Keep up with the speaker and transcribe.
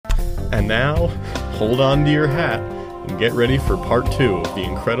And now, hold on to your hat and get ready for part 2 of the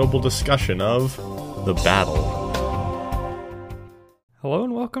incredible discussion of The Battle. Hello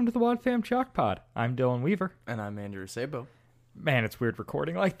and welcome to the Wad Fam Chalk Pod. I'm Dylan Weaver. And I'm Andrew Sabo. Man, it's weird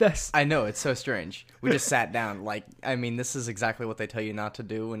recording like this. I know, it's so strange. We just sat down. This is exactly what they tell you not to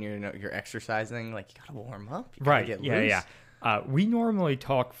do when you're exercising. Like, you gotta warm up. You gotta get loose. Yeah. We normally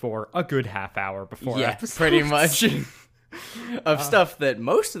talk for a good half hour before episodes. Pretty much. Of stuff that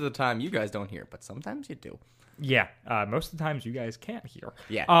most of the time you guys don't hear, but sometimes you do. Yeah, most of the times you guys can't hear.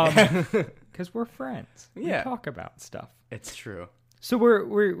 Yeah. Because we're friends. Yeah. We talk about stuff. It's true. So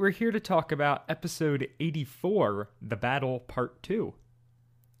we're here to talk about episode 84, The Battle Part 2.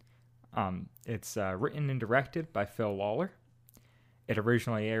 It's written and directed by Phil Lawler. It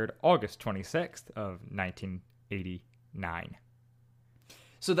originally aired August 26th of 1989.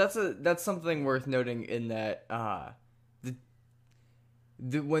 So that's something worth noting in that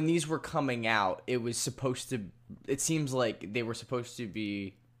when these were coming out, it seems like they were supposed to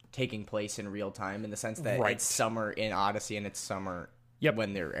be taking place in real time in the sense that it's summer in Odyssey and it's summer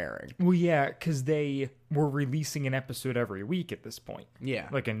when they're airing. Well, yeah, because they were releasing an episode every week at this point. Yeah.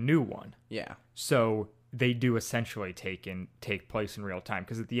 Like a new one. Yeah. So they do essentially take place in real time,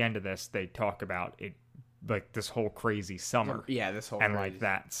 because at the end of this, they talk about it, like this whole crazy summer. Yeah, this whole and crazy. Like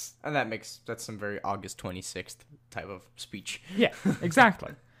that's some very August 26th type of speech. Yeah,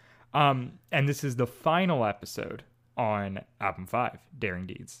 exactly. And this is the final episode on Album 5, Daring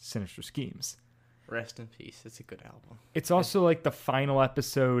Deeds, Sinister Schemes. Rest in peace. It's a good album. It's also like the final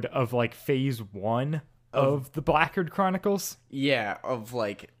episode of like phase 1 of the Blackguard Chronicles. Yeah, of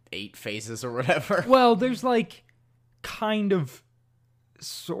like 8 phases or whatever. Well, there's like kind of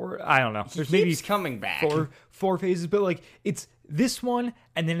I don't know. There's maybe coming back. Four phases, but like it's this one,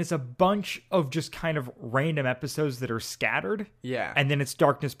 and then it's a bunch of just kind of random episodes that are scattered. Yeah. And then it's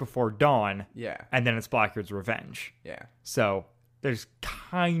Darkness Before Dawn. Yeah. And then it's Blackguard's Revenge. Yeah. So there's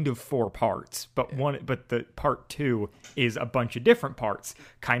kind of 4 parts, but the part 2 is a bunch of different parts,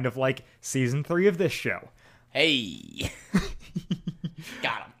 kind of like season 3 of this show. Hey.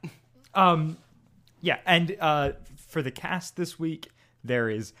 Got him. Yeah, and for the cast this week, there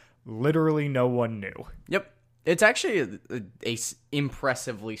is literally no one new. Yep. It's actually a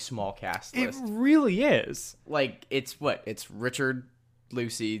impressively small cast list. It really is. Like, it's Richard,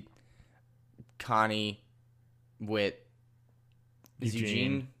 Lucy, Connie, Whit,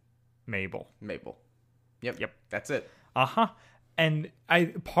 Eugene, Mabel. Yep. That's it. Uh-huh. And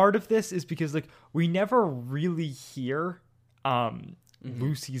part of this is because like we never really hear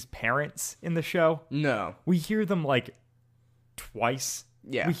Lucy's parents in the show. No. We hear them like twice.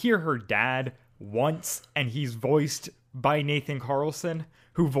 Yeah. We hear her dad once, and he's voiced by Nathan Carlson,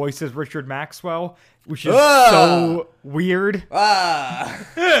 who voices Richard Maxwell, which is so weird.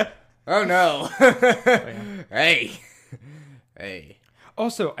 Oh no. Hey.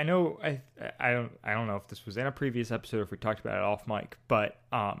 Also, I know I don't know if this was in a previous episode or if we talked about it off mic, but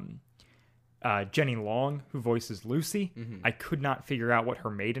Jenny Long, who voices Lucy, I could not figure out what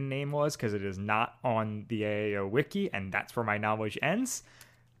her maiden name was because it is not on the AAO wiki, and that's where my knowledge ends.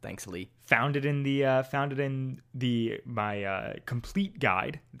 Thanks, Lee. Found it in my complete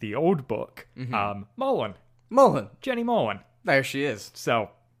guide, the old book. Mullen, Jenny Mullen. There she is. So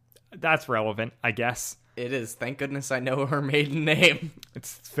that's relevant, I guess. It is. Thank goodness I know her maiden name.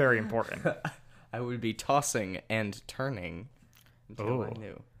 It's very important. I would be tossing and turning until I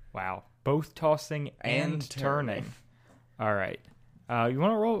knew. Wow. Both tossing and turning. All right. You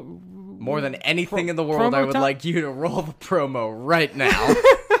want to roll? More than anything in the world, I would like you to roll the promo right now.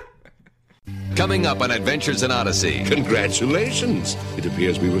 Coming up on Adventures in Odyssey. Congratulations. It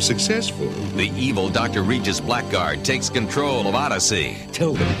appears we were successful. The evil Dr. Regis Blackguard takes control of Odyssey.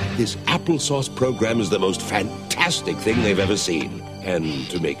 Tell them this applesauce program is the most fantastic thing they've ever seen. And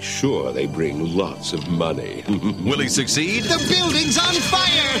to make sure they bring lots of money. Will he succeed? The building's on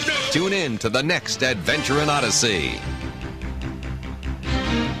fire! Tune in to the next Adventure in Odyssey.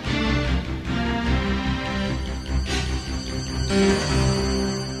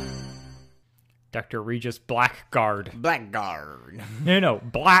 Dr. Regis Blackguard. Blackguard. No,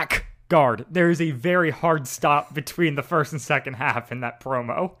 Blackguard. There is a very hard stop between the first and second half in that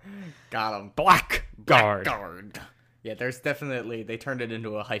promo. Got him. Blackguard. Yeah, there's definitely, they turned it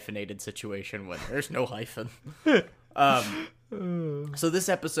into a hyphenated situation when there's no hyphen. So this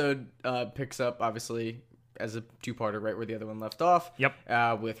episode picks up, obviously, as a two-parter, right where the other one left off.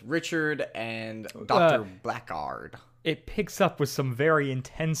 Yep. With Richard and Dr. Blackguard. It picks up with some very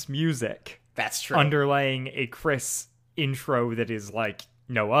intense music. That's true. Underlaying a Chris intro that is like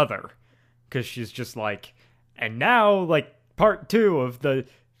no other. Because she's just like, and now, like, part 2 of the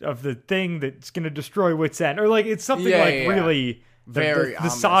the thing that's going to destroy Wits End, or like it's something really the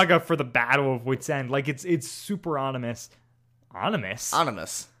saga for the Battle of Wits End. Like it's super ominous.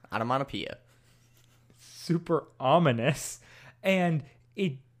 Onomatopoeia. Super ominous, and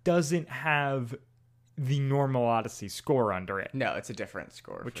it doesn't have the normal Odyssey score under it. No, it's a different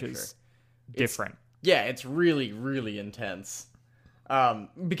score, which is different. It's really, really intense.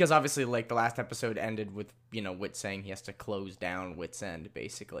 Because obviously, like, the last episode ended with, Wit saying he has to close down Wits End,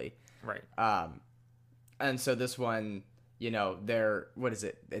 basically. Right. And so this one, what is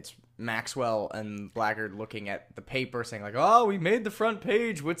it? It's Maxwell and Blackguard looking at the paper saying, like, oh, we made the front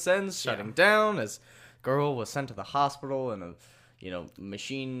page, Wits End's shutting down as girl was sent to the hospital in a,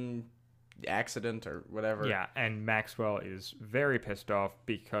 machine accident or whatever. Yeah, and Maxwell is very pissed off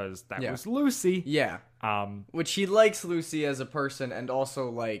because that was Lucy. Yeah. Which he likes Lucy as a person, and also,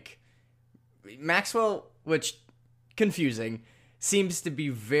 like, Maxwell, which, confusing, seems to be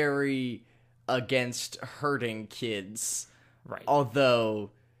very against hurting kids. Right.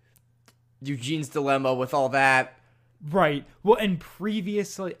 Although, Eugene's dilemma with all that. Right. Well, and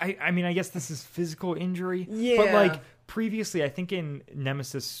previously, I mean, I guess this is physical injury. Yeah. But, like, previously, I think in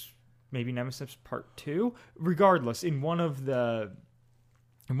Nemesis Part 2, regardless, in one of the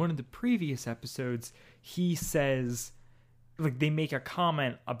previous episodes, he says, like, they make a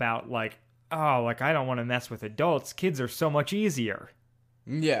comment about, like, oh, like, I don't want to mess with adults. Kids are so much easier.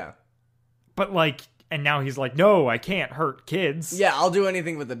 Yeah. But, like, and now he's like, no, I can't hurt kids. Yeah, I'll do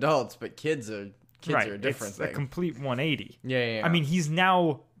anything with adults, but kids are a different thing. It's a complete 180. Yeah. I mean,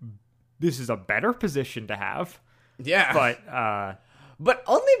 this is a better position to have. Yeah. But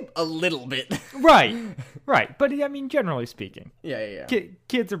only a little bit. Right. But, I mean, generally speaking. Yeah.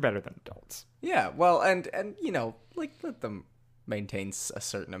 Kids are better than adults. Yeah, well, and like, let them maintain a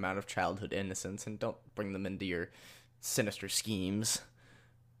certain amount of childhood innocence and don't bring them into your sinister schemes.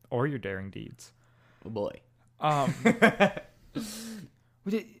 Or your daring deeds. Oh, boy. What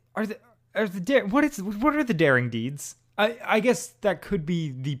are the daring deeds? I guess that could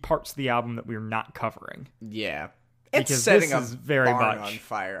be the parts of the album that we're not covering. Yeah. It's setting a barn on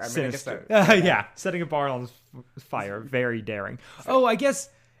fire. I mean, sinister. Setting a barn on fire. Very daring. Oh, I guess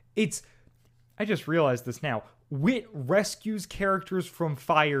I just realized this now. Wit rescues characters from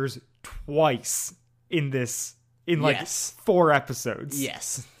fires twice in 4 episodes.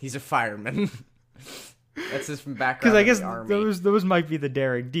 Yes, he's a fireman. That's his background. Because I guess those might be the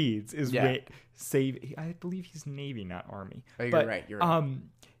daring deeds. Wit save? I believe he's Navy, not Army. Oh, you're right. You're right.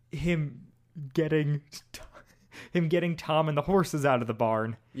 Him getting Tom and the horses out of the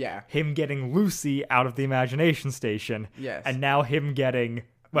barn. Yeah. Him getting Lucy out of the imagination station. Yes. And now him getting...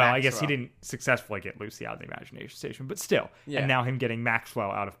 Well, Maxwell. I guess he didn't successfully get Lucy out of the imagination station, but still. Yeah. And now him getting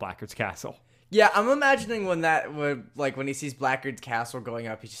Maxwell out of Blackguard's castle. Yeah, I'm imagining when he sees Blackguard's castle going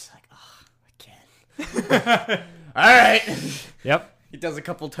up, he's just like, oh, again. All right. Yep. He does a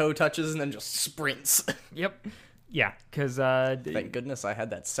couple toe touches and then just sprints. Yep. Yeah, because... Thank goodness I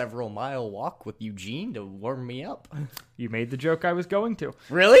had that several-mile walk with Eugene to warm me up. You made the joke I was going to.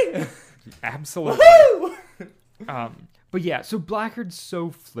 Really? Absolutely. Woohoo! But yeah, so Blackguard's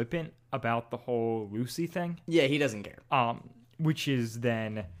so flippant about the whole Lucy thing. Yeah, he doesn't care. Which is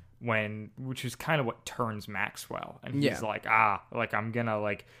kind of what turns Maxwell. And he's like, I'm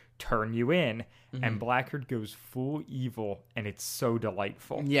gonna, turn you in. Mm-hmm. And Blackguard goes full evil, and it's so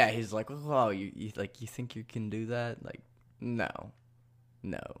delightful. Yeah, he's like, oh, you think you can do that? Like, no.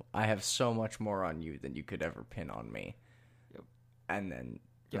 I have so much more on you than you could ever pin on me. Yep. And then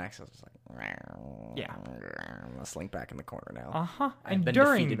Maxwell's just like, yeah, I'll slink back in the corner now. Uh-huh. And been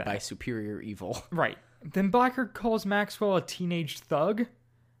defeated by superior evil. Right. Then Blackguard calls Maxwell a teenage thug.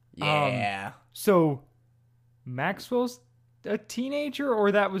 Yeah. So Maxwell's a teenager,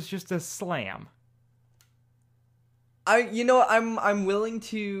 or that was just a slam? I'm willing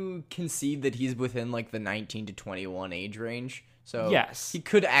to concede that he's within the 19 to 21 age range. So yes, he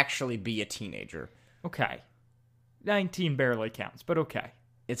could actually be a teenager. Okay. 19 barely counts, but okay.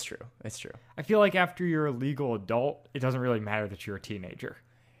 It's true. I feel like after you're a legal adult, it doesn't really matter that you're a teenager.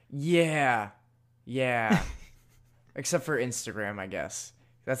 Yeah. Except for Instagram, I guess.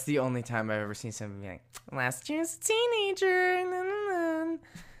 That's the only time I've ever seen somebody be like, last year's a teenager. I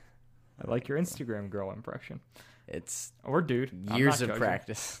like your Instagram girl impression. It's or dude. Years of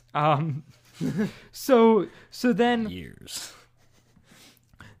practice. So then years.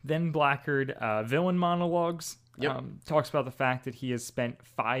 Then Blackguard villain monologues. Yep. Talks about the fact that he has spent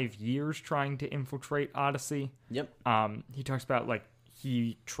 5 years trying to infiltrate Odyssey. Yep. He talks about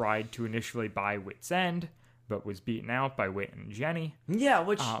he tried to initially buy Wit's End, but was beaten out by Wit and Jenny. Yeah,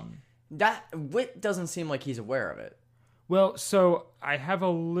 which that Wit doesn't seem like he's aware of it. Well, so I have a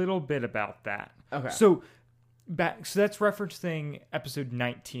little bit about that. Okay. So that's referencing episode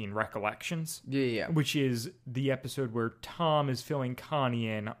 19, Recollections. Yeah. Which is the episode where Tom is filling Connie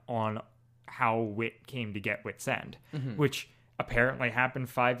in on how Wit came to get Wit's End, which apparently happened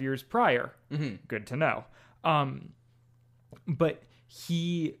 5 years prior. Good to know. But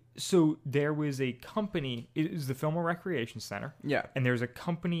so there was a company, it was the Fillmore Recreation Center. Yeah. And there's a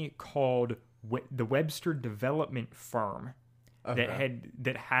company called the Webster Development Firm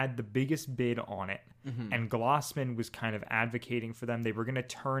that had the biggest bid on it. And Glossman was kind of advocating for them. They were going to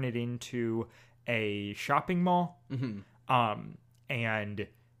turn it into a shopping mall. And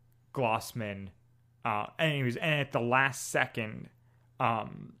Glossman, and at the last second,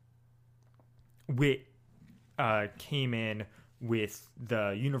 Wit came in with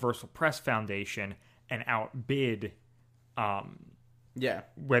the Universal Press Foundation and outbid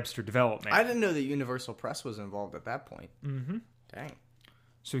Webster Development. I didn't know that Universal Press was involved at that point. Dang.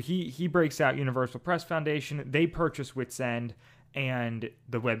 So he breaks out Universal Press Foundation. They purchase Wit's End, and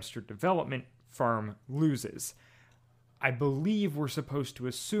the Webster Development Firm loses. I believe we're supposed to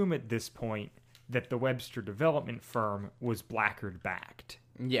assume at this point that the Webster Development Firm was Blackguard backed.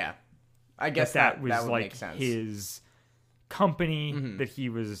 Yeah. I guess that was would like make sense. His company that he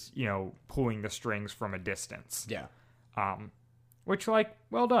was, pulling the strings from a distance. Yeah. Which,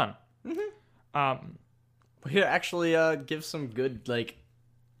 well done. It actually gives some good,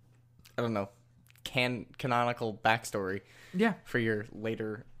 I don't know, canonical backstory. Yeah. For your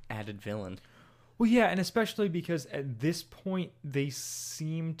later added villain. Well, yeah, and especially because at this point they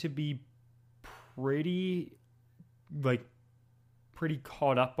seem to be pretty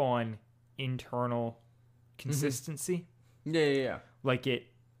caught up on internal consistency. Yeah.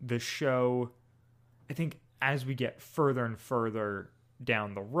 The show, I think as we get further and further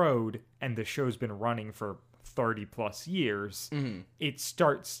down the road, and the show's been running for 30 plus years,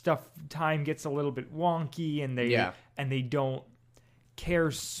 time gets a little bit wonky, and they don't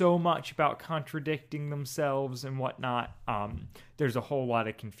care so much about contradicting themselves and whatnot. There's a whole lot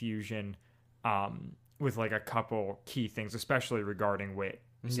of confusion with a couple key things, especially regarding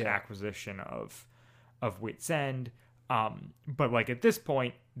Wit's acquisition of Wit's End. But at this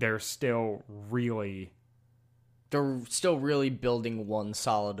point, they're still really building one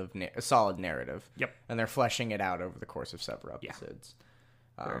solid narrative. Yep. And they're fleshing it out over the course of several episodes.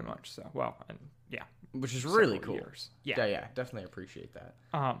 Very much so. Well, and which is really cool. Years. Yeah, definitely appreciate that.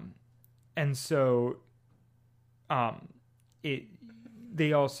 And so,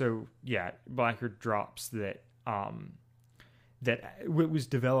 they also, Blackguard drops that that Wit was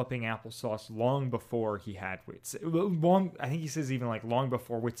developing applesauce long before he had Wit's. I think he says even long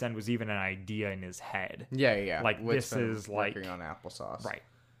before Wit's End was even an idea in his head. Yeah. This is working on applesauce, right?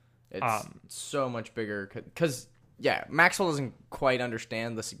 It's so much bigger because Maxwell doesn't quite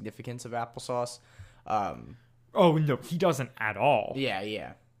understand the significance of applesauce. Oh no, he doesn't at all.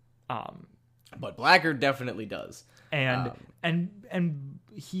 Yeah. But Blackguard definitely does. And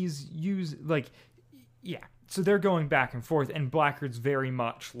he's used so they're going back and forth, and Blackguard's very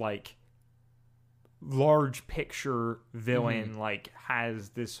much large picture villain, has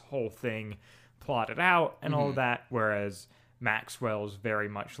this whole thing plotted out and all that, whereas Maxwell's very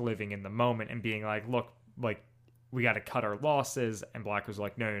much living in the moment and being look, we got to cut our losses, and Blackguard's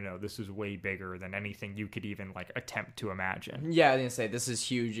no, this is way bigger than anything you could even attempt to imagine. Yeah, I was gonna say this is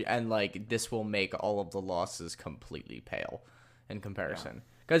huge, and this will make all of the losses completely pale in comparison.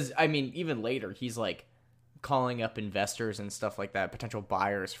 Because even later he's calling up investors and stuff like that, potential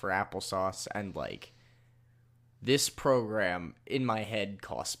buyers for applesauce, and this program in my head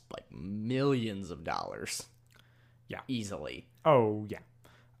costs millions of dollars. Yeah, easily. Oh yeah,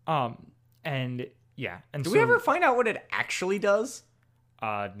 and do we ever find out what it actually does?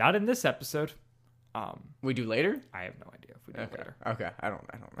 Not in this episode. We do later. I have no idea if we do later. Okay, I don't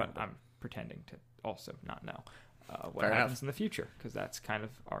know. But I'm pretending to also not know what happens in the future, because that's kind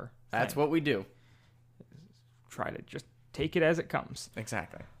of our. That's what we do. Try to just take it as it comes.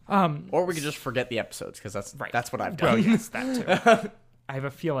 Exactly. Or we could just forget the episodes, because that's right. That's what I've done. Well, yes, that too. I have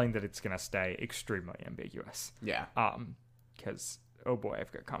a feeling that it's gonna stay extremely ambiguous. Yeah. Because oh boy, I've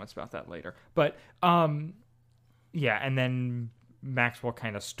got comments about that later. But and then Maxwell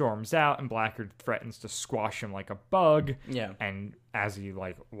kind of storms out, and Blackguard threatens to squash him like a bug. Yeah. And as he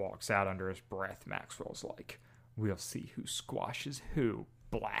walks out under his breath, Maxwell's "We'll see who squashes who,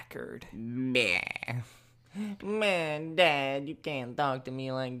 Blackguard." Meh. Man, Dad, you can't talk to me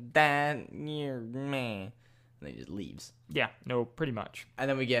like that. You're meh. And he just leaves. Yeah, no, pretty much. And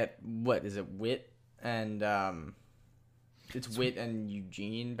then we get, what is it, Wit and it's Wit and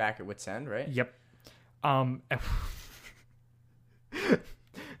Eugene back at Wit's End, right? Yep.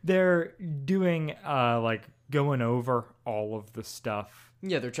 They're doing, like, going over all of the stuff.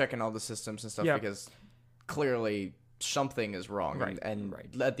 Yeah, they're checking all the systems and stuff because clearly something is wrong. Right. And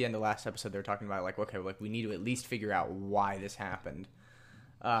at the end of the last episode, they're talking about, like, okay, like, we need to at least figure out why this happened.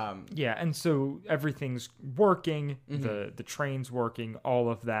 Yeah, and so everything's working, the train's working, all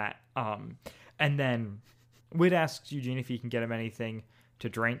of that. And then Whit asks Eugene if he can get him anything to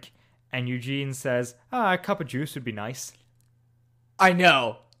drink, and Eugene says, a cup of juice would be nice. I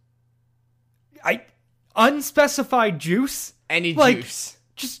know. Unspecified juice? Any like, juice.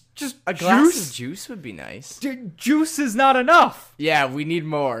 Just a glass juice? of juice would be nice. Juice is not enough. Yeah, we need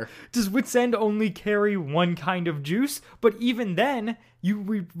more. Does Wit's End only carry one kind of juice? But even then,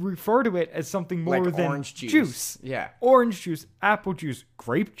 you refer to it as something more like than orange juice. Yeah. Orange juice, apple juice,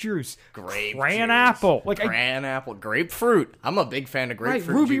 grape juice, cran apple. Cran apple, grapefruit. I'm a big fan of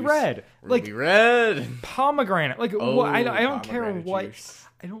grapefruit right, ruby juice. Red. Ruby red. Pomegranate. Like, I don't care what. Juice.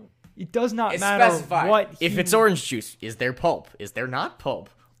 It does not matter specified. what. If it's orange juice, is there pulp? Is there not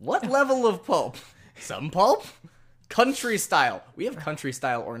pulp? What level of pulp? Some pulp? Country style. We have country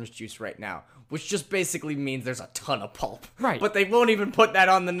style orange juice right now, which just basically means there's a ton of pulp. Right. But they won't even put that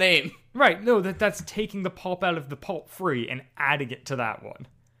on the name. Right. No, that's taking the pulp out of the pulp free and adding it to that one.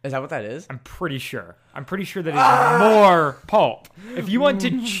 Is that what that is? I'm pretty sure that it's more pulp. If you want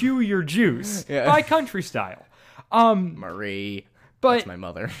to chew your juice, buy country style. Marie. That's my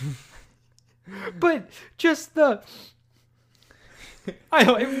mother. But just the... I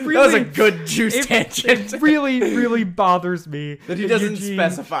don't. It really, that was a good juice tangent. It really bothers me that he doesn't Eugene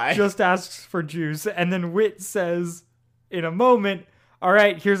specify. Just asks for juice, and then Whit says, in a moment, "All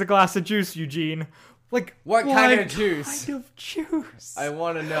right, here's a glass of juice, Eugene." Like, what kind of juice? Kind of juice? I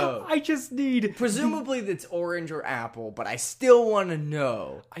want to know. I just need. Presumably, it's orange or apple, but I still want to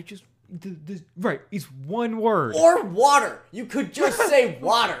know. Right, it's one word. Or water. You could just say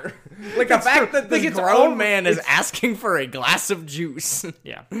water. Like the fact that this grown man is asking for a glass of juice.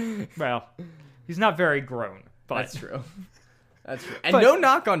 Yeah. Well, he's not very grown, but that's true. That's true. And no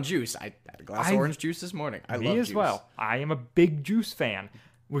knock on juice. I had a glass of orange juice this morning. I love juice. Me as well. I am a big juice fan,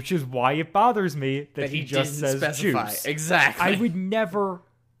 which is why it bothers me that he just says specify. Juice. Exactly. I would never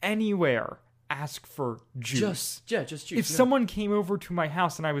anywhere ask for juice. Just juice. If someone came over to my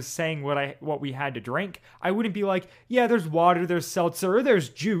house and I was saying what we had to drink, I wouldn't be like, yeah, there's water, there's seltzer, or there's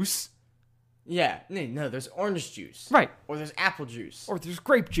juice. Yeah, no, there's orange juice. Right. Or there's apple juice. Or there's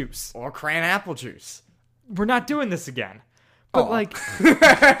grape juice. Or cran apple juice. We're not doing this again. But like...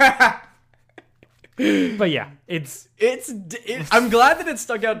 But yeah, it's I'm glad that it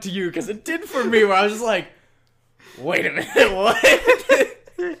stuck out to you, because it did for me, where I was just like, wait a minute, what?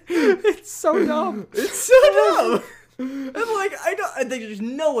 It's so dumb. It's so dumb. And like, I think there's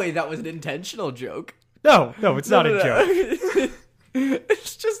no way that was an intentional joke. No, it's not a joke.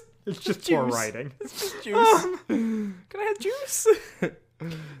 It's just poor writing. It's just juice. Can I have juice?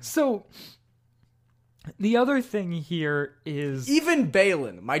 So, the other thing here is... Even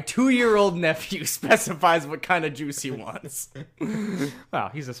Balin, my 2-year-old nephew, specifies what kind of juice he wants. Wow,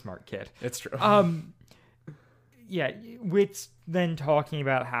 he's a smart kid. It's true. Yeah, Whit's then talking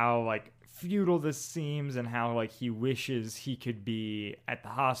about how, like, futile this seems and how, like, he wishes he could be at the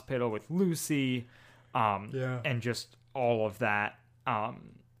hospital with Lucy. And just all of that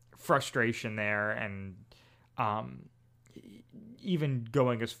frustration there, and even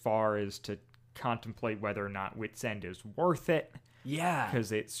going as far as to contemplate whether or not Wit's End is worth it. Yeah.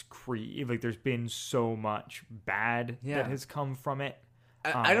 Because it's like there's been so much bad that has come from it.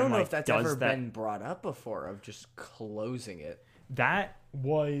 I don't know if that's ever been brought up before, of just closing it. That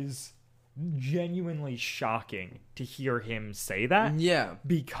was genuinely shocking to hear him say that. Yeah.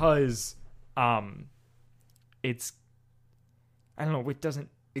 Because it's, I don't know, it doesn't...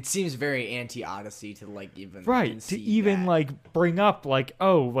 It seems very anti-Odyssey to, like, even... Right, to even, like, bring up, like,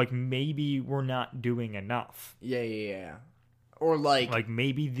 oh, like, maybe we're not doing enough. Yeah. Or, like...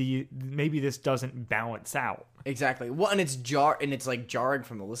 maybe this doesn't balance out. Exactly. Well, and it's like jarring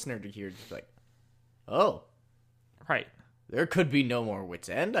from the listener to hear, just like, oh, right. There could be no more Wit's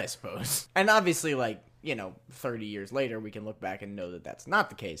End, I suppose. And obviously, like, 30 years later, we can look back and know that that's not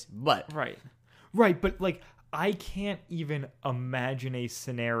the case. But right. But like, I can't even imagine a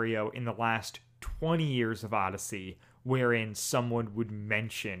scenario in the last 20 years of Odyssey wherein someone would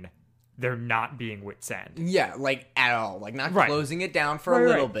mention there not being Wit's End. Yeah, like, at all. Like, not closing it down for a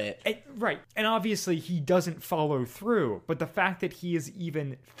little bit. And obviously, he doesn't follow through. But the fact that he is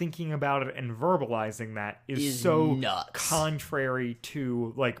even thinking about it and verbalizing that is so nuts. Contrary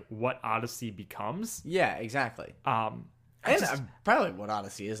to, like, what Odyssey becomes. Yeah, exactly. And probably what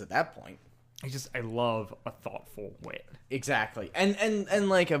Odyssey is at that point. I love a thoughtful Wit. Exactly. And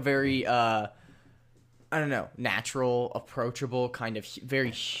like a very I don't know, natural, approachable, kind of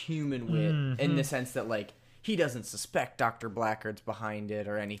very human Wit in the sense that like he doesn't suspect Dr. Blackguard's behind it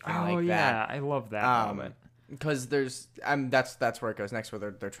or anything like that. Oh yeah, I love that moment. Because there's that's where it goes next,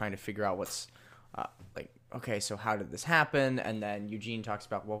 where they're trying to figure out what's like, okay, so how did this happen? And then Eugene talks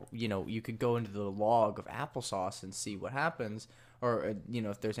about, well, you know, you could go into the log of Applesauce and see what happens, or you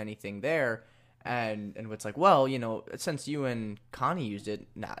know, if there's anything there. And Wit's like, well, you know, since you and Connie used it,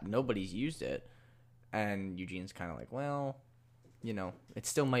 nobody's used it. And Eugene's kind of like, well, you know, it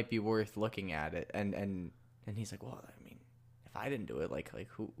still might be worth looking at it. And he's like, well, I mean, if I didn't do it, like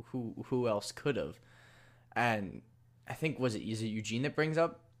who else could have? And I think is it Eugene that brings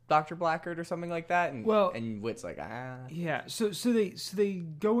up Dr. Blackguard or something like that? And and Wit's like, yeah. So they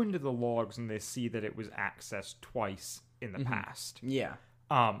go into the logs and they see that it was accessed twice in the past. Yeah.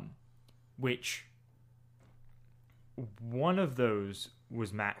 Which one of those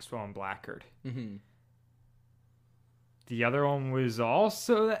was Maxwell and Blackguard. Mm-hmm. The other one was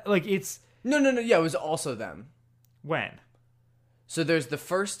also like it's no. Yeah, it was also them. When? So there's the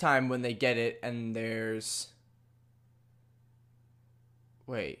first time when they get it, and there's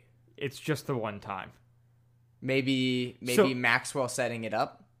wait. It's just the one time. Maybe so, Maxwell setting it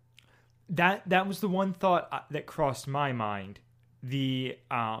up. That was the one thought that crossed my mind. The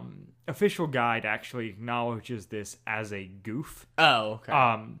official guide actually acknowledges this as a goof. Oh,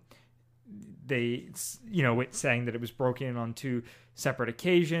 okay. They, you know, it's saying that it was broken in on 2 separate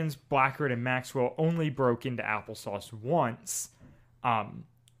occasions. Blackguard and Maxwell only broke into Applesauce once.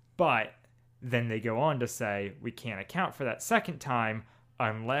 But then they go on to say we can't account for that second time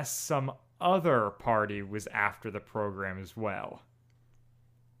unless some other party was after the program as well.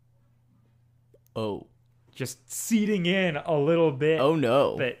 Oh. Just seeding in a little bit. Oh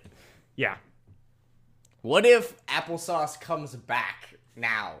no. But yeah. What if Applesauce comes back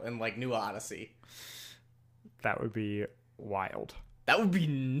now in like New Odyssey? That would be wild. That would be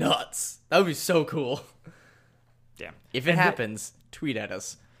nuts. That would be so cool. Yeah. If it happens, tweet at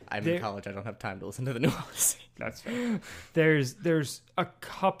us. I'm in college. I don't have time to listen to the New Odyssey. That's fair. There's a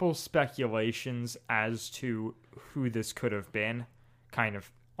couple speculations as to who this could have been, kind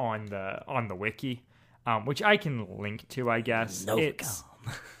of on the wiki. Which I can link to, I guess. It's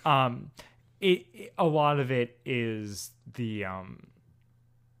a lot of it is the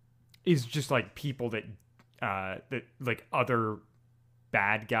is just like people that like other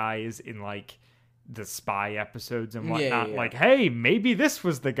bad guys in like the spy episodes and whatnot. Yeah. Like, hey, maybe this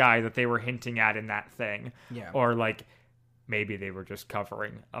was the guy that they were hinting at in that thing. Yeah. Or like maybe they were just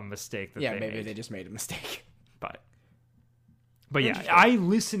covering a mistake that they made. Yeah, maybe they just made a mistake. But yeah, I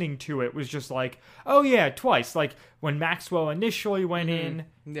listening to it was just like, oh yeah, twice. Like when Maxwell initially went in,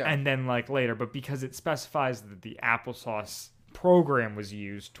 and then like later. But because it specifies that the Applesauce program was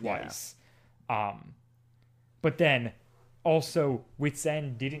used twice, but then also Wit's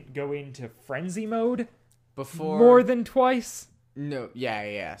End didn't go into frenzy mode before more than twice. No,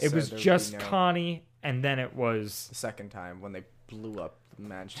 yeah. It was just Connie, and then it was the second time when they blew up the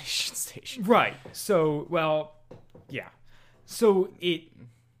Imagination Station. Right. So, well, yeah. So it's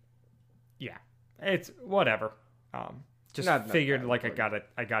whatever. Just figured like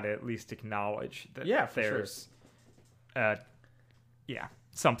I gotta at least acknowledge that there's,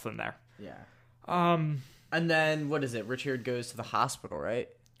 something there. Yeah. And then what is it? Richard goes to the hospital, right?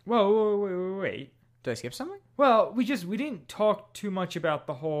 Whoa, wait. Did I skip something? Well, we didn't talk too much about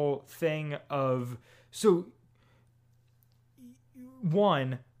the whole thing of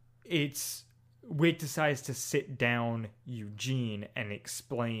one, it's. Wit decides to sit down Eugene and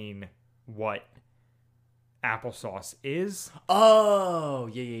explain what Applesauce is. Oh,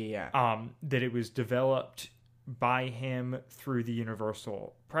 yeah. That it was developed by him through the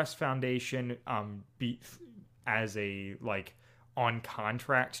Universal Press Foundation, as a like on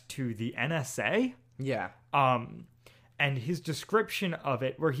contract to the NSA. Yeah. And his description of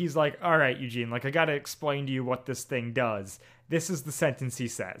it, where he's like, "All right, Eugene, like I gotta explain to you what this thing does." This is the sentence he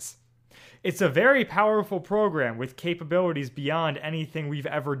says. It's a very powerful program with capabilities beyond anything we've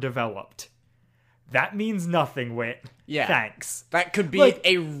ever developed. That means nothing, Wit. Yeah. Thanks. That could be like,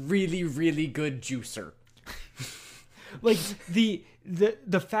 a really, really good juicer. Like, the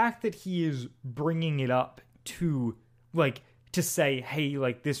fact that he is bringing it up to, like, to say, hey,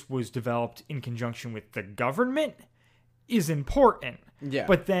 like, this was developed in conjunction with the government is important. Yeah.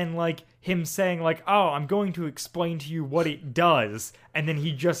 But then, like, him saying, like, oh, I'm going to explain to you what it does, and then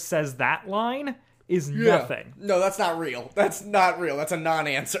he just says that line is nothing. No, that's not real. That's not real. That's a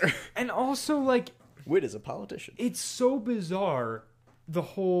non-answer. And also, like... Wit is a politician. It's so bizarre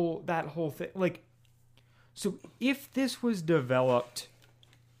that whole thing, like, so if this was developed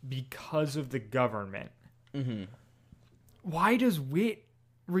because of the government, why does Wit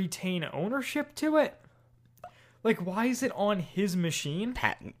retain ownership to it? Like, why is it on his machine?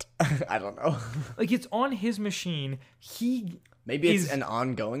 Patent. I don't know. Like, it's on his machine. Maybe it's an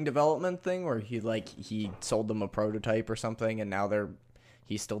ongoing development thing where he sold them a prototype or something, and now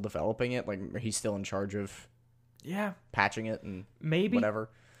he's still developing it. Like, he's still in charge of patching it and maybe whatever.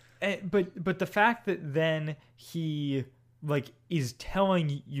 But the fact that then he is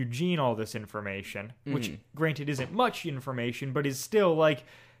telling Eugene all this information, which granted isn't much information, but is still like,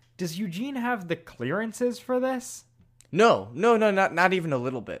 does Eugene have the clearances for this? No, not even a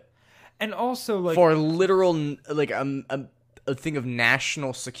little bit. And also, like, for literal, like, a thing of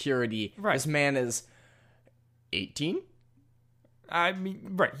national security, right. This man is 18? I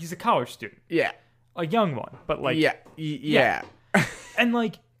mean, right, he's a college student. Yeah. A young one, but like... Yeah. And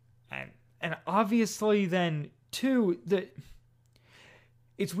like, and obviously then, too,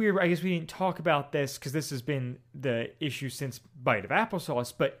 it's weird, I guess we didn't talk about this, because this has been the issue since Bite of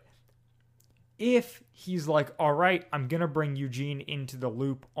Applesauce, but if he's like, all right, I'm going to bring Eugene into the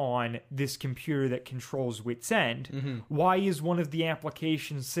loop on this computer that controls Wit's End, why is one of the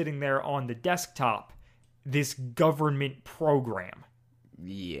applications sitting there on the desktop this government program?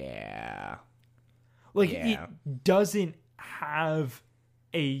 Yeah. Like, it doesn't have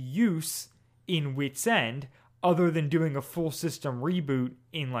a use in Wit's End other than doing a full system reboot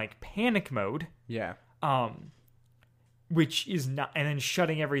in, like, panic mode. Yeah. Which is not... And then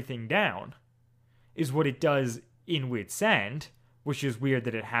shutting everything down is what it does in Wit's End, which is weird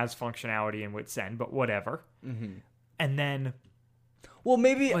that it has functionality in Wit's End, but whatever. Mm-hmm. And then... Well,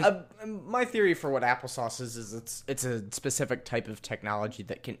 maybe my theory for what Applesauce is it's a specific type of technology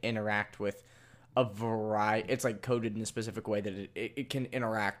that can interact with a variety. It's like coded in a specific way that it can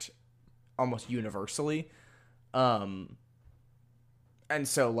interact almost universally. And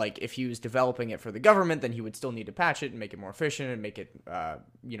so, like, if he was developing it for the government, then he would still need to patch it and make it more efficient and make it,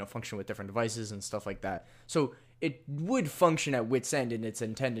 function with different devices and stuff like that. So it would function at Wit's End in its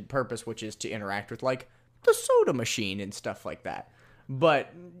intended purpose, which is to interact with, like, the soda machine and stuff like that.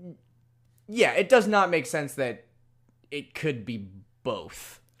 But, yeah, it does not make sense that it could be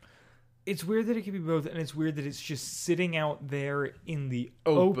both. It's weird that it could be both, and it's weird that it's just sitting out there in the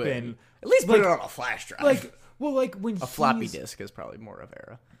open. At least put it on a flash drive. When a floppy disk is probably more of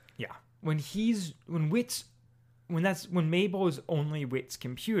era. Yeah. When Mabel is only Wit's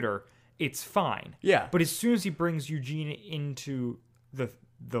computer, it's fine. Yeah. But as soon as he brings Eugene into the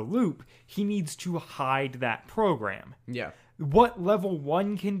loop, he needs to hide that program. Yeah. What level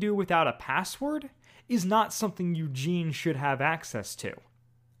 1 can do without a password is not something Eugene should have access to.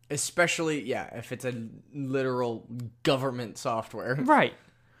 Especially, if it's a literal government software. Right.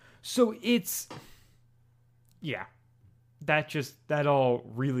 So it's... Yeah. That all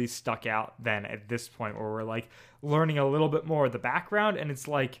really stuck out then at this point where we're, like, learning a little bit more of the background, and it's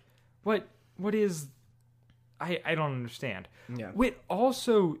like, what is... I don't understand. Yeah. Wit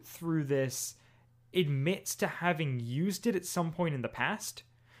also, through this, admits to having used it at some point in the past,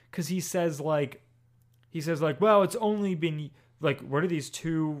 because he says, well, it's only been... Like, what are these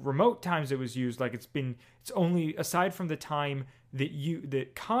 2 remote times it was used? Like, it's only, aside from the time that you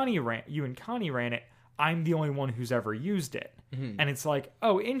and Connie ran it, I'm the only one who's ever used it. Mm-hmm. And it's like,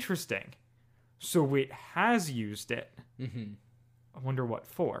 oh, interesting. So it has used it. Mm-hmm. I wonder what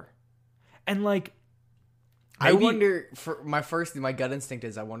for. And, like, maybe, I wonder, my gut instinct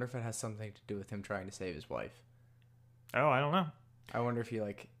is, I wonder if it has something to do with him trying to save his wife. Oh, I don't know. I wonder if he,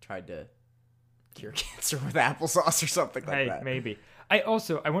 like, tried to cure cancer with applesauce or something like that. Maybe. I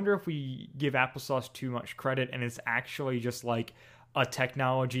wonder if we give applesauce too much credit and it's actually just like a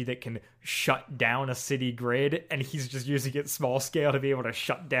technology that can shut down a city grid, and he's just using it small scale to be able to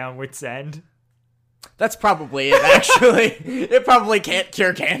shut down Wit's End. That's probably it, actually. It probably can't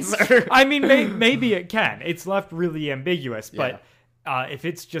cure cancer. I mean, maybe it can. It's left really ambiguous, but if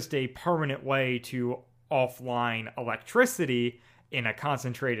it's just a permanent way to offline electricity in a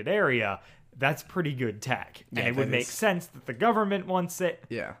concentrated area, that's pretty good tech. And it would make sense that the government wants it,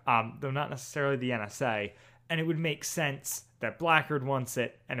 though not necessarily the NSA, and it would make sense that Blackguard wants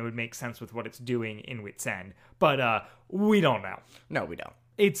it, and it would make sense with what it's doing in Wit's End. But we don't know. No, we don't.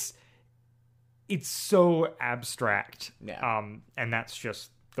 It's so abstract. Yeah. And that's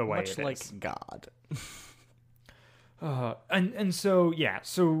just the way much it like is. God.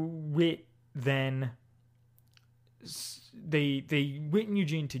 So Wit then... Wit and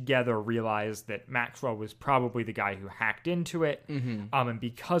Eugene together realized that Maxwell was probably the guy who hacked into it. Mm-hmm. And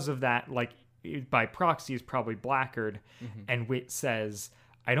because of that, like, by proxy is probably Blackguard. And Wit says,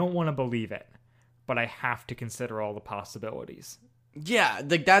 I don't want to believe it, but I have to consider all the possibilities. Yeah,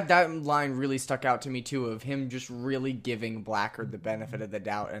 like that line really stuck out to me too, of him just really giving Blackguard the benefit of the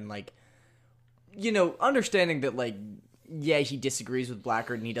doubt and, like, you know, understanding that, like, yeah, he disagrees with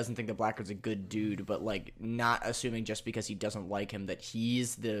Blackguard and he doesn't think that Blackguard's a good dude, but, like, not assuming just because he doesn't like him that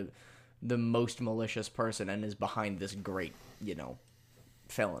he's the most malicious person and is behind this great, you know,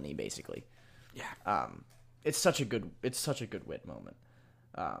 felony, basically. Yeah. It's such a good Wit moment.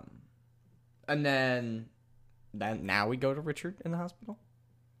 And then now we go to Richard in the hospital?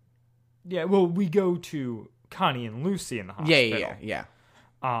 Yeah, well, we go to Connie and Lucy in the hospital. Yeah.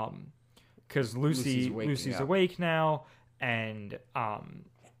 Because Lucy's awake now, and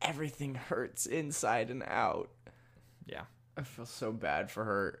everything hurts inside and out. Yeah. I feel so bad for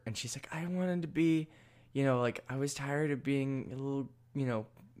her. And she's like, I wanted to be, you know, like, I was tired of being a little, you know,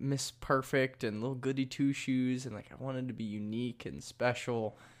 Miss Perfect and little goody two-shoes, and, like, I wanted to be unique and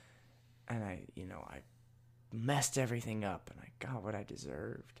special. And I messed everything up, and I got what I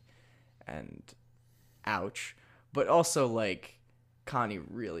deserved. And ouch. But also, like, Connie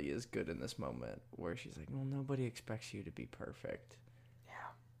really is good in this moment where she's like, well, nobody expects you to be perfect.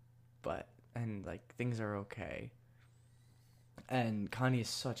 Yeah. And, like, things are okay. And Connie is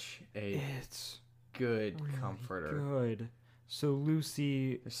such a good really comforter. Good. So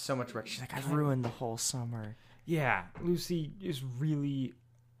Lucy... There's so much wreck. She's like, I've ruined the whole summer. Yeah. Lucy is really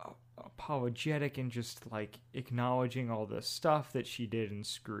apologetic and just, like, acknowledging all the stuff that she did and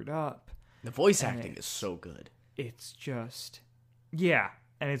screwed up. The voice acting is so good. It's just... Yeah.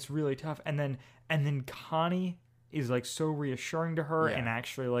 And it's really tough. And then Connie is, like, so reassuring to her and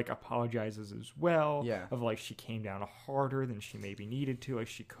actually, like, apologizes as well. Yeah. Of, like, she came down harder than she maybe needed to. Like,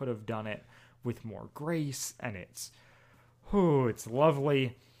 she could have done it with more grace. And it's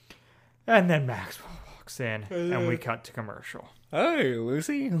lovely. And then Maxwell walks in and we cut to commercial. Hey,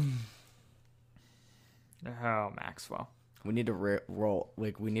 Lucy. Oh, Maxwell. We need to roll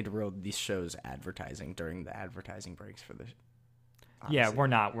these shows advertising during the advertising breaks for the... Honestly. Yeah, we're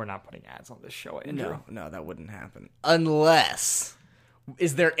not putting ads on this show, Andrew. No, that wouldn't happen. Unless,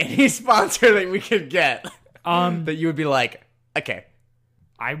 is there any sponsor that we could get that you would be like, okay.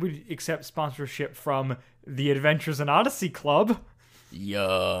 I would accept sponsorship from the Adventures in Odyssey Club.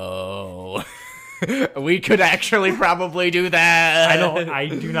 Yo. We could actually probably do that. I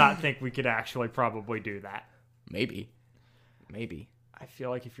do not think we could actually probably do that. Maybe. I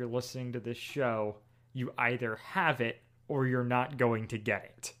feel like if you're listening to this show, you either have it or you're not going to get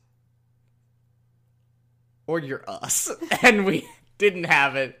it. Or you're us. And we didn't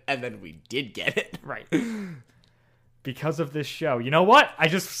have it, and then we did get it. Right. Because of this show. You know what? I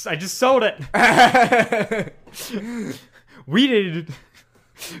just sold it. We did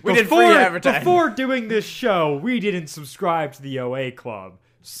free advertising. Before doing this show, we didn't subscribe to the OA Club.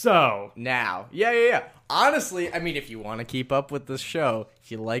 So. Now. Yeah. Honestly, I mean, if you want to keep up with this show,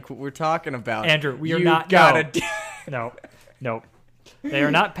 if you like what we're talking about, Andrew, we are not. No. They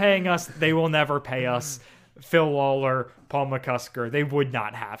are not paying us. They will never pay us. Phil Lawler, Paul McCusker, they would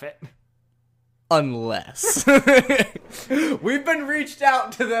not have it. Unless. We've been reached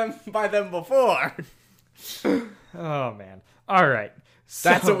out to them by them before. Oh, man. All right. So,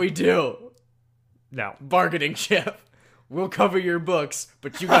 that's what we do. No. Bargaining chip. We'll cover your books,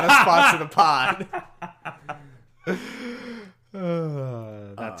 but you gotta sponsor the pod.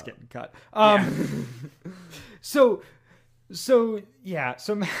 That's getting cut. So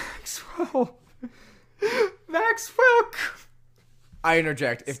Maxwell. I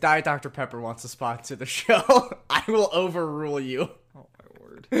interject. If Diet Dr. Pepper wants to sponsor the show, I will overrule you. Oh my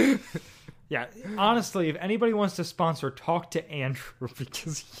word. Yeah, honestly, if anybody wants to sponsor, talk to Andrew,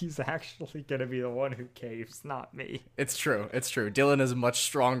 because he's actually going to be the one who caves, not me. It's true. Dylan is much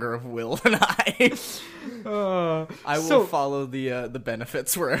stronger of will than I. I will follow the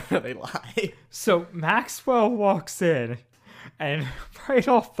benefits wherever they lie. So Maxwell walks in, and right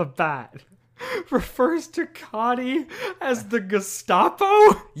off the bat, refers to Connie as the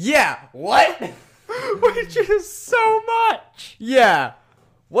Gestapo? Yeah, what? Which is so much. Yeah.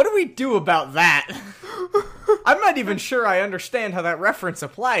 What do we do about that? I'm not even sure I understand how that reference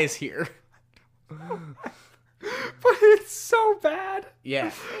applies here. But it's so bad. Yeah.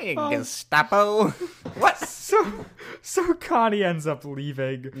 Hey, Gestapo. What? So Connie ends up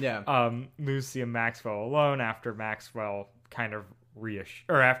leaving Lucy and Maxwell alone after Maxwell kind of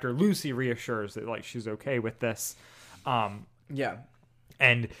after Lucy reassures that, like, she's okay with this.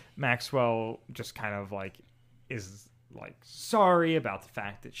 And Maxwell just kind of, like, is, like, sorry about the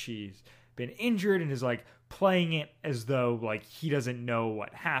fact that she's been injured and is like playing it as though like he doesn't know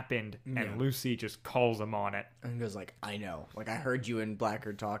what happened, and Lucy just calls him on it and goes like, I know, like I heard you and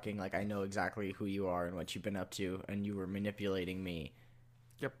Blackguard talking, like I know exactly who you are and what you've been up to, and you were manipulating me.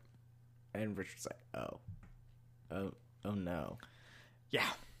 Yep. And Richard's like, oh no. Yeah,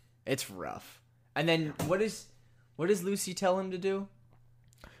 it's rough. And then what does Lucy tell him to do?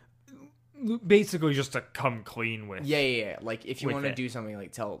 Basically just to come clean with. Yeah. Like if you want to do something,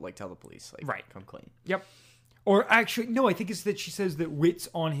 like tell the police, like right, come clean. Yep. Or actually, no, I think it's that she says that Whit's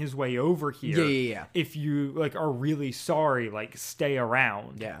on his way over here. Yeah. If you like are really sorry, like stay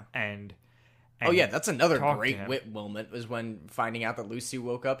around. Yeah. And oh yeah, that's another great Whit moment was when finding out that Lucy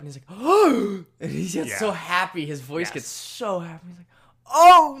woke up and he's like, oh, and he gets so happy. His voice gets so happy. He's like,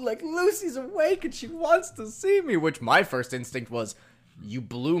 oh, like Lucy's awake and she wants to see me. Which my first instinct was, you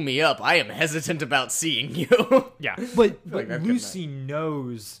blew me up. I am hesitant about seeing you. Yeah, but Lucy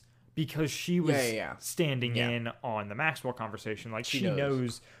knows because she was standing in on the Maxwell conversation. Like she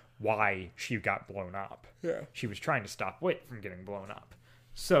knows why she got blown up. Yeah, she was trying to stop Whit from getting blown up.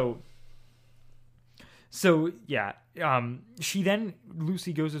 So yeah,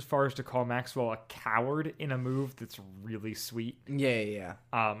 Lucy goes as far as to call Maxwell a coward in a move that's really sweet. Yeah.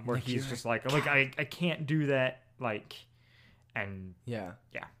 Where he's just like I can't do that, like. And yeah,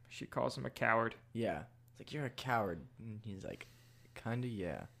 she calls him a coward. Yeah, it's like, you're a coward. And he's like, kind of,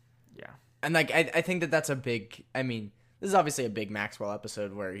 yeah. And like, I think that's a big. I mean, this is obviously a big Maxwell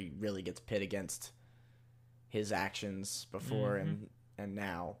episode where he really gets pit against his actions before and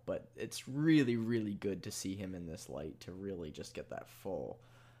now. But it's really, really good to see him in this light to really just get that full.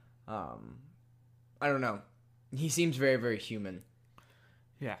 I don't know. He seems very, very human.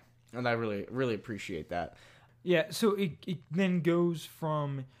 Yeah, and I really, really appreciate that. Yeah, so it then goes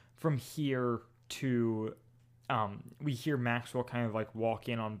from here to we hear Maxwell kind of like walk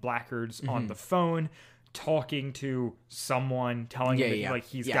in on Blackguard's on the phone, talking to someone, telling him that like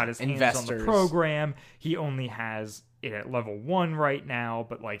he's got his hands on the program. He only has it at level 1 right now,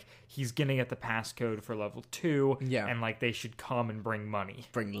 but like he's gonna get the passcode for level 2. Yeah, and like they should come and bring money.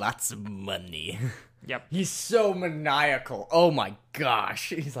 Bring lots of money. Yep. He's so maniacal. Oh my gosh.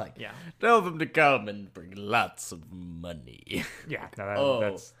 He's like, tell them to come and bring lots of money. Yeah,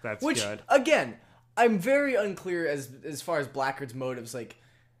 no, that's Which, good. Again, I'm very unclear as far as Blackguard's motives. Like,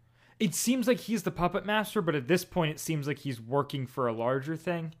 it seems like he's the puppet master, but at this point it seems like he's working for a larger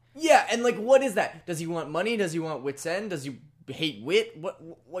thing. Yeah, and like, what is that? Does he want money? Does he want Wit's End? Does he hate Wit?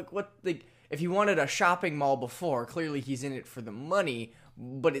 What like, if he wanted a shopping mall before, clearly he's in it for the money,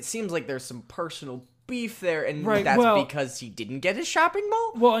 but it seems like there's some personal beef there, and that's because he didn't get his shopping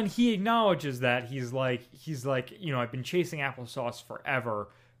mall? Well, and he acknowledges that. He's like, you know, I've been chasing applesauce forever,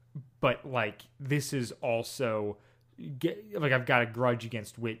 but like this is also like I've got a grudge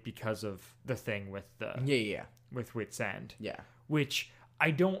against Wit because of the thing with the with Wit's End. Yeah. Which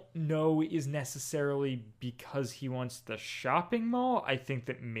I don't know is necessarily because he wants the shopping mall. I think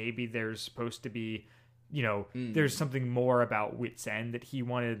that maybe there's supposed to be, you know, there's something more about Wit's End that he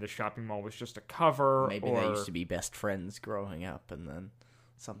wanted. The shopping mall was just a cover. Maybe they used to be best friends growing up and then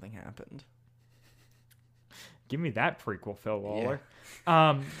something happened. Give me that prequel, Phil Lawler.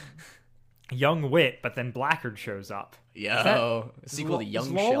 Yeah. Young Wit, but then Blackguard shows up. Sequel to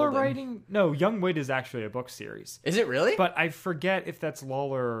Young Lawler Sheldon. Writing? No, Young Wit is actually a book series. Is it really? But I forget if that's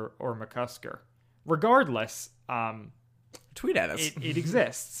Lawler or McCusker. Regardless, tweet at us. It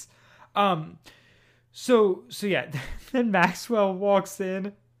exists. So yeah, then Maxwell walks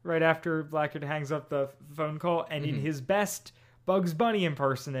in right after Blackguard hangs up the phone call, and in his best Bugs Bunny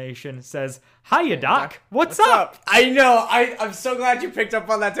impersonation says, "Hiya, Doc. What's up?" I know. I'm so glad you picked up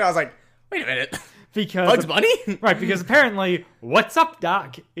on that too. I was like, wait a minute. Because Bugs Bunny? Right, because apparently, "What's up,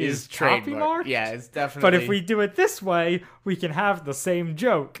 Doc" is trademark. Yeah, it's definitely. But if we do it this way, we can have the same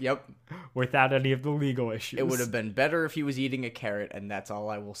joke. Yep. Without any of the legal issues. It would have been better if he was eating a carrot, and that's all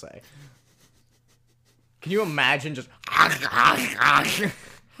I will say. Can you imagine just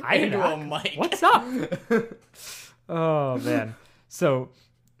into a mic? What's up? Oh man. So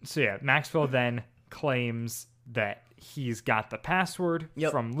yeah, Maxwell then claims that he's got the password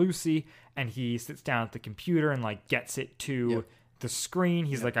from Lucy, and he sits down at the computer and like gets it to the screen.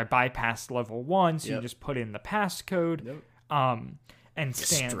 He's like, I bypassed level 1, so you just put in the passcode. And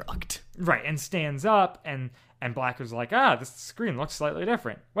stands up, and Blackguard's like, this screen looks slightly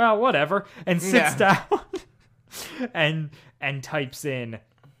different. Well, whatever, and sits down and types in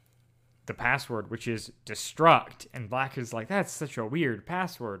the password, which is destruct. And Blackguard's like, that's such a weird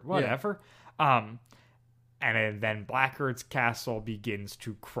password. Whatever. And then Blackguard's castle begins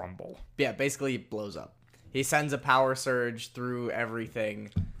to crumble. Yeah, basically it blows up. He sends a power surge through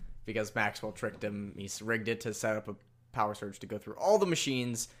everything, because Maxwell tricked him. He's rigged it to set up a power surge to go through all the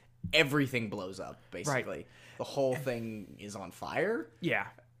machines. Everything blows up, basically. Right. The whole thing is on fire. Yeah.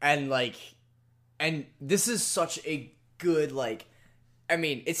 And this is such a good,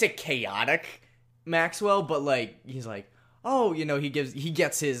 it's a chaotic Maxwell, but, he's like, oh, he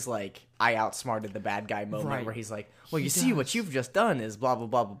gets his, I outsmarted the bad guy moment where he's like, well, you see what you've just done is blah, blah,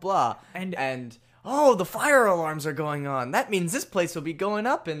 blah, blah, blah. And oh, the fire alarms are going on. That means this place will be going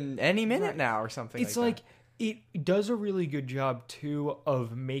up in any minute now or something it's like that. It does a really good job, too,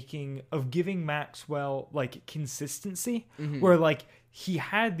 of giving Maxwell, consistency, where, he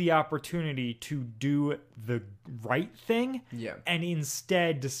had the opportunity to do the right thing, and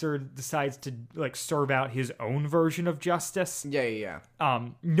instead decides to, serve out his own version of justice. Yeah.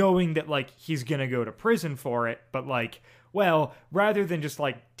 Knowing that, he's gonna go to prison for it, but, well, rather than just,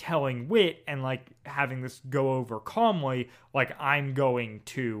 telling Wit and, having this go over calmly, I'm going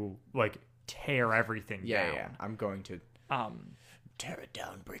to, tear everything down. Yeah, I'm going to tear it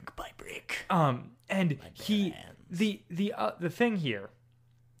down brick by brick. And the thing here,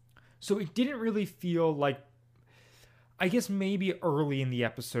 so it didn't really feel like, I guess maybe early in the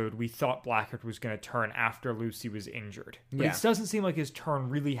episode we thought Blackguard was going to turn after Lucy was injured. But it doesn't seem like his turn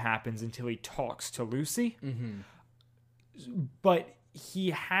really happens until he talks to Lucy. But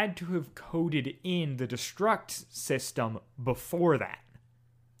he had to have coded in the destruct system before that.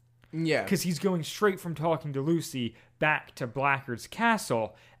 Yeah. Because he's going straight from talking to Lucy back to Blackguard's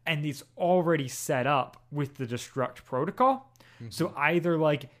castle, and it's already set up with the destruct protocol. So either,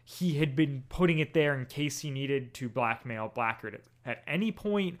 he had been putting it there in case he needed to blackmail Blackguard at any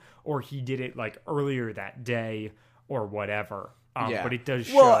point, or he did it, earlier that day, or whatever. But it does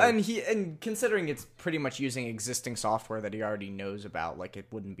show. Well, and considering it's pretty much using existing software that he already knows about, it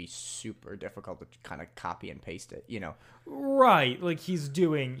wouldn't be super difficult to kind of copy and paste it, Right, he's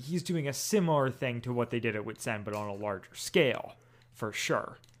doing a similar thing to what they did at Wit's End, but on a larger scale, for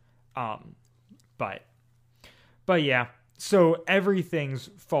sure. But yeah, so everything's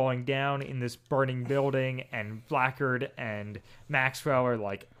falling down in this burning building, and Blackguard and Maxwell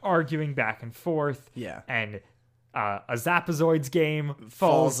are arguing back and forth. Yeah, and a Zapazoids game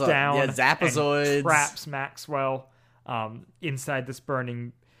falls down. Yeah, Zapazoids and traps Maxwell inside this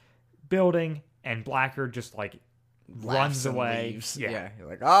burning building, and Blackguard just runs away. Leaves. Yeah, you're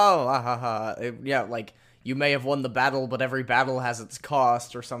like, oh, ha ha. Yeah, you may have won the battle, but every battle has its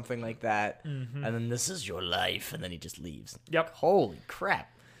cost, or something like that. And then this is your life, and then he just leaves. Yep. Holy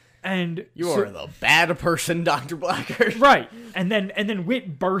crap. And you are the bad person, Dr. Blackguard. Right. And then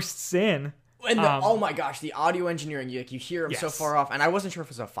Wit bursts in. And oh my gosh, the audio engineering, you hear him so far off, and I wasn't sure if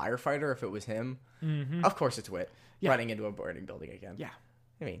it was a firefighter or if it was him. Of course it's Wit running into a burning building again. Yeah.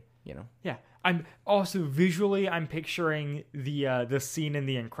 I mean, Yeah. I'm also visually picturing the scene in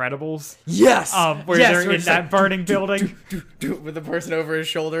The Incredibles. Yes. Where they're in that burning building with the person over his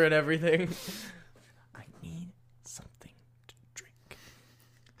shoulder and everything. I need something to drink.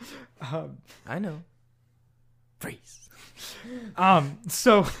 I know. Freeze.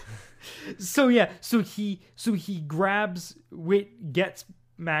 So he grabs Wit, gets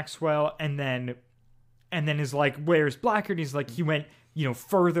Maxwell, and then is like, where's Blackguard? He's like, he went,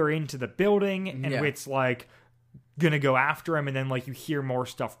 further into the building, and Wit's like gonna go after him, and then you hear more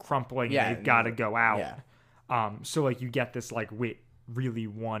stuff crumpling, and they've gotta go out. So you get this Wit really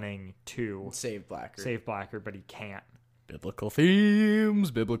wanting to save Blackguard, but he can't. Biblical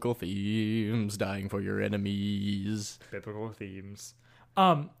themes, dying for your enemies. Biblical themes.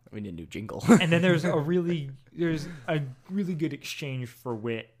 We need a new jingle. And then there's a really good exchange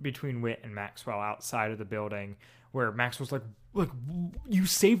between Wit and Maxwell outside of the building, where Maxwell's like, you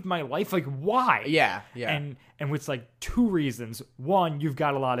saved my life. Why? Yeah. And Wit's like, 2 reasons. 1, you've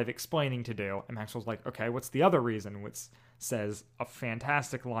got a lot of explaining to do. And Maxwell's like, okay, what's the other reason? Wit says a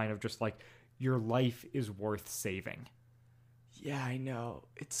fantastic line of just your life is worth saving. Yeah, I know.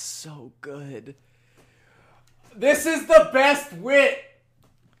 It's so good. This is the best Wit.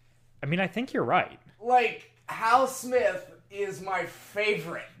 I mean, I think you're right. Hal Smith is my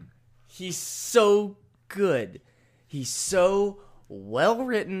favorite. He's so good. He's so well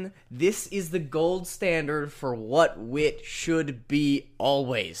written. This is the gold standard for what Wit should be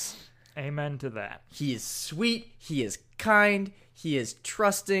always. Amen to that. He is sweet. He is kind. He is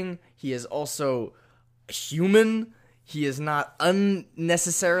trusting. He is also human. He is not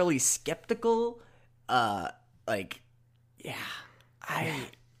unnecessarily skeptical.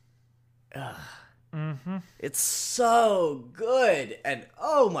 It's so good. And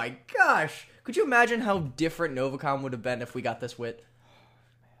oh my gosh, could you imagine how different Novacom would have been if we got this Wit?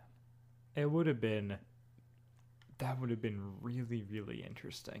 It would have been That would have been really, really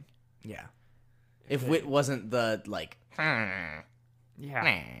interesting. Yeah. If Wit wasn't the, like,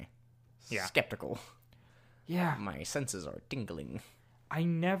 skeptical. Yeah. My senses are tingling. I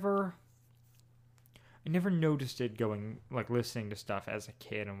never noticed it going, like, listening to stuff as a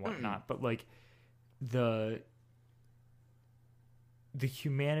kid and whatnot, but, like, the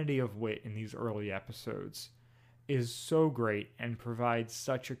humanity of Wit in these early episodes is so great and provides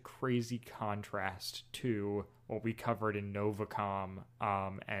such a crazy contrast to what we covered in Novacom,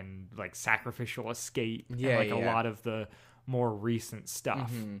 and, like, Sacrificial Escape, and, like, a lot of the more recent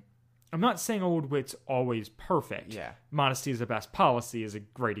stuff. Mm-hmm. I'm not saying Old Wit's always perfect. Yeah. Modesty is the best policy is a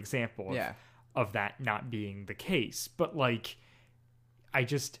great example of that not being the case. But, like, I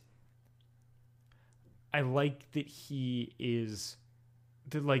like that he is...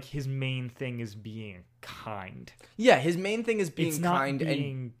 that, like, his main thing is being kind. Yeah, his main thing is being kind and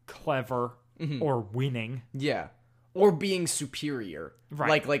being clever or winning. Yeah. Or being superior.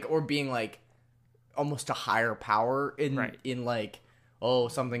 Right. Like or being, like, almost a higher power in like, oh,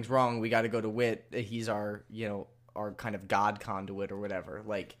 something's wrong, we got to go to Wit. He's our, our kind of god conduit or whatever.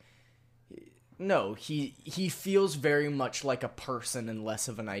 Like, no, he feels very much like a person and less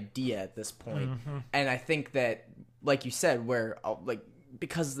of an idea at this point. Mm-hmm. And I think that, like you said, where, like,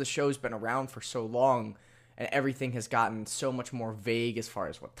 because the show's been around for so long and everything has gotten so much more vague as far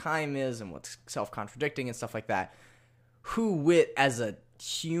as what time is and what's self-contradicting and stuff like that, who Wit as a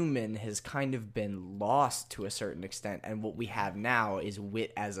human has kind of been lost to a certain extent, and what we have now is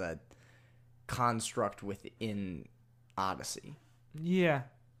Wit as a construct within Odyssey. Yeah,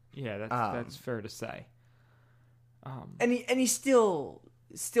 that's fair to say. And he still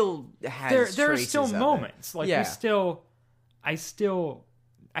has there are still moments like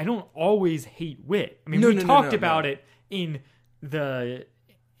I don't always hate Wit. I mean, we talked about it in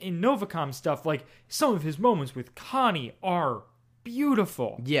Novacom stuff. Like, some of his moments with Connie are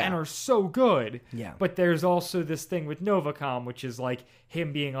beautiful and are so good. Yeah. But there's also this thing with Novacom, which is like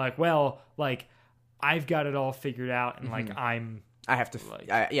him being like, well, like, I've got it all figured out, and like I have to,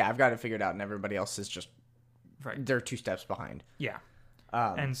 I've got it figured out, and everybody else is just they're 2 steps behind. Yeah.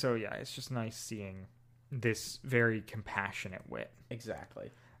 And so it's just nice seeing this very compassionate Wit.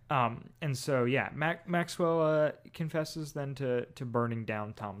 Exactly. And so Maxwell confesses then to burning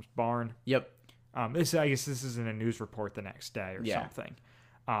down Tom's barn. Yep. I guess this is in a news report the next day or something.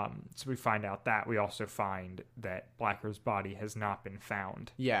 So we find out that. We also find that Blacker's body has not been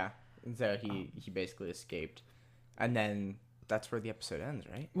found. Yeah. So he basically escaped. And then that's where the episode ends,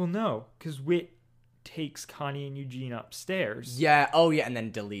 right? Well, no, because Wit takes Connie and Eugene upstairs. Yeah. Oh, yeah. And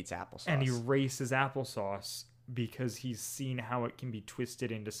then deletes Applesauce. And erases Applesauce because he's seen how it can be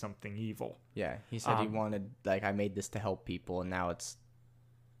twisted into something evil. Yeah. He said he wanted, like, I made this to help people, and now it's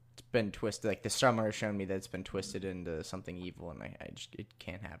been twisted. Like, the summer has shown me that it's been twisted into something evil, and it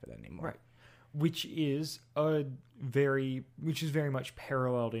can't have it anymore. Right. Which is very much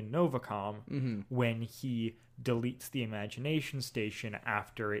paralleled in Novacom when he deletes the imagination station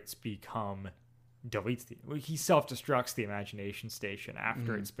after it's become he self-destructs the imagination station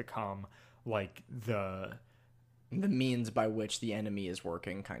after it's become like the means by which the enemy is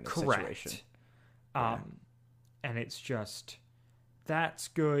working kind of situation. And it's just, that's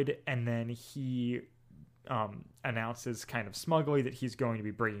good. And then he announces kind of smugly that he's going to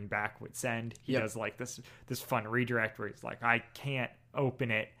be bringing back Wit's End. He does like this fun redirect where he's like, I can't open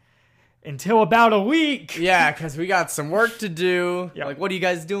it until about a week. Yeah, because we got some work to do. Yep. Like, what are you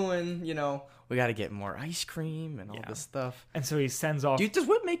guys doing? We got to get more ice cream and all this stuff. And so he sends off... Does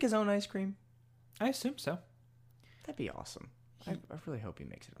Wit make his own ice cream? I assume so. That'd be awesome. I really hope he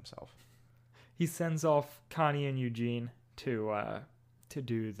makes it himself. He sends off Connie and Eugene to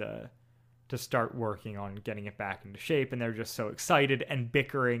start working on getting it back into shape, and they're just so excited and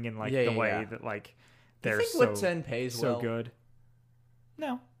bickering in like the way that like they're you think Wit's End pays so good.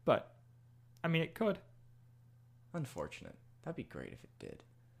 No, but I mean it could. Unfortunate. That'd be great if it did.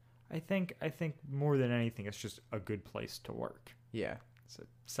 I think more than anything, it's just a good place to work. Yeah, it's a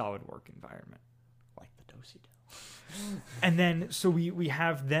solid work environment, like the Do-Si-Do. And then so we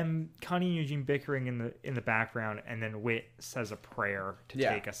have them, Connie and Eugene, bickering in the background, and then Wit says a prayer to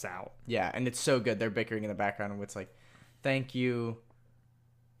take us out. Yeah, and it's so good. They're bickering in the background, and Wit's like, thank you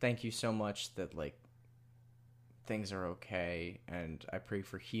so much that like things are okay, and I pray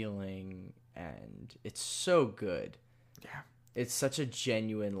for healing, and it's so good. Yeah. It's such a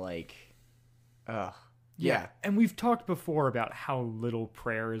genuine, like, Yeah. And we've talked before about how little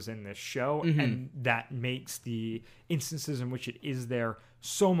prayer is in this show, and that makes the instances in which it is there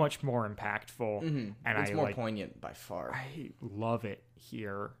so much more impactful. And it's more poignant by far. I love it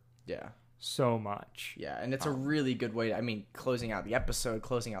here. Yeah. so much. Yeah, and it's a really good way. Closing out the episode,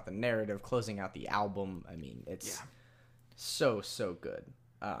 closing out the narrative, closing out the album. It's so good.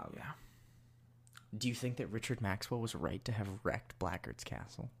 Do you think that Richard Maxwell was right to have wrecked Blackguard's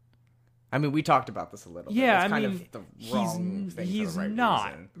castle? We talked about this a little bit. Yeah, it's kind of the wrong thing he's for the right not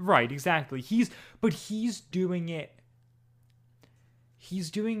reason. Right, exactly. He's doing it.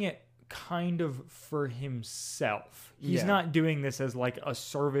 He's doing it kind of for himself. He's not doing this as like a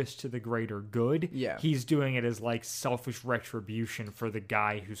service to the greater good. Yeah. He's doing it as like selfish retribution for the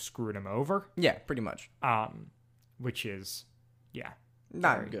guy who screwed him over. Yeah, pretty much. Which is,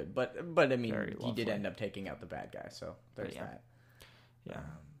 not good, but he lovely. did end up taking out the bad guy, so there's that. Yeah.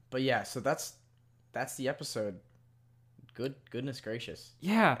 But yeah, so that's the episode. Goodness gracious.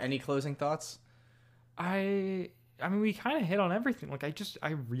 Yeah. Any closing thoughts? We kind of hit on everything. Like, I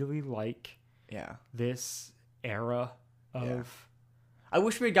really like this era of... Yeah. I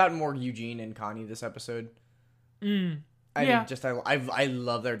wish we had gotten more Eugene and Connie this episode. I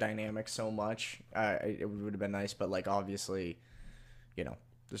love their dynamic so much. It would have been nice, but, like, obviously,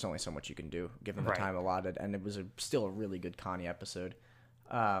 there's only so much you can do given the time allotted, and it was still a really good Connie episode.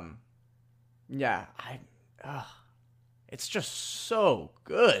 It's just so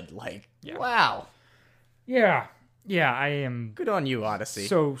good. Like, wow. Yeah. Yeah, I am. Good on you, Odyssey.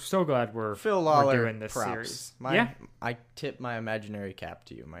 So glad we're doing this series. I tip my imaginary cap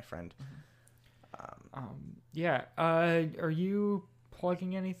to you, my friend. Are you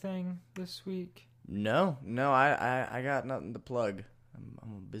plugging anything this week? No, I got nothing to plug.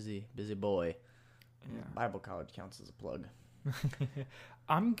 I'm a busy boy. Yeah. Bible college counts as a plug.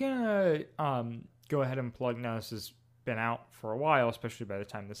 I'm gonna go ahead and plug. Now, this has been out for a while, especially by the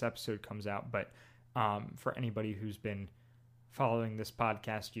time this episode comes out, but for anybody who's been following this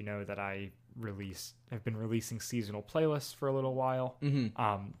podcast, you know that I've been releasing seasonal playlists for a little while.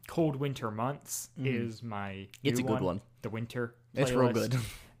 Mm-hmm. Cold Winter Months is my It's a good one. The winter playlist. It's real good.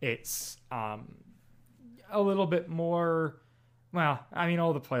 It's a little bit more,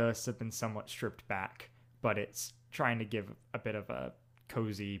 all the playlists have been somewhat stripped back, but it's trying to give a bit of a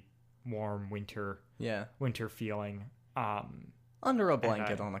cozy, warm winter feeling. Under a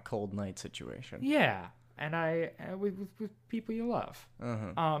blanket on a cold night situation. Yeah, and with people you love.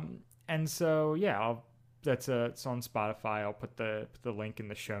 And so it's on Spotify. I'll put the link in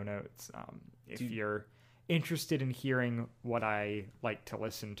the show notes. If you're interested in hearing what I like to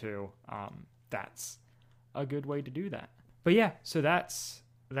listen to, that's a good way to do that. But yeah, so that's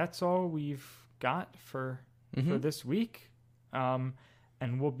all we've got for this week. And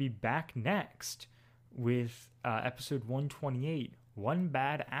we'll be back next with episode 128, One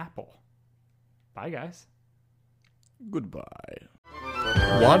Bad Apple. Bye, guys. Goodbye.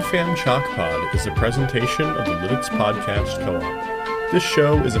 Wadfam Chalk Pod is a presentation of the Lidditz Podcast Co-op. This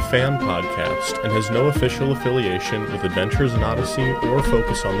show is a fan podcast and has no official affiliation with Adventures in Odyssey or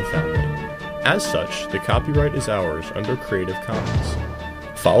Focus on the Family. As such, the copyright is ours under Creative Commons.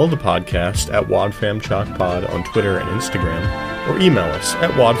 Follow the podcast at WadFamChalkPod on Twitter and Instagram, or email us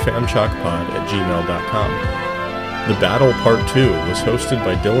at wadfamchalkpod@gmail.com. The Battle Part 2 was hosted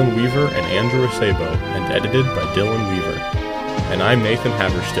by Dylan Weaver and Andrew Acebo and edited by Dylan Weaver. And I'm Nathan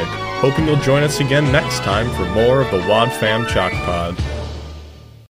Haverstick, hoping you'll join us again next time for more of the Wadfam Chalk Pod.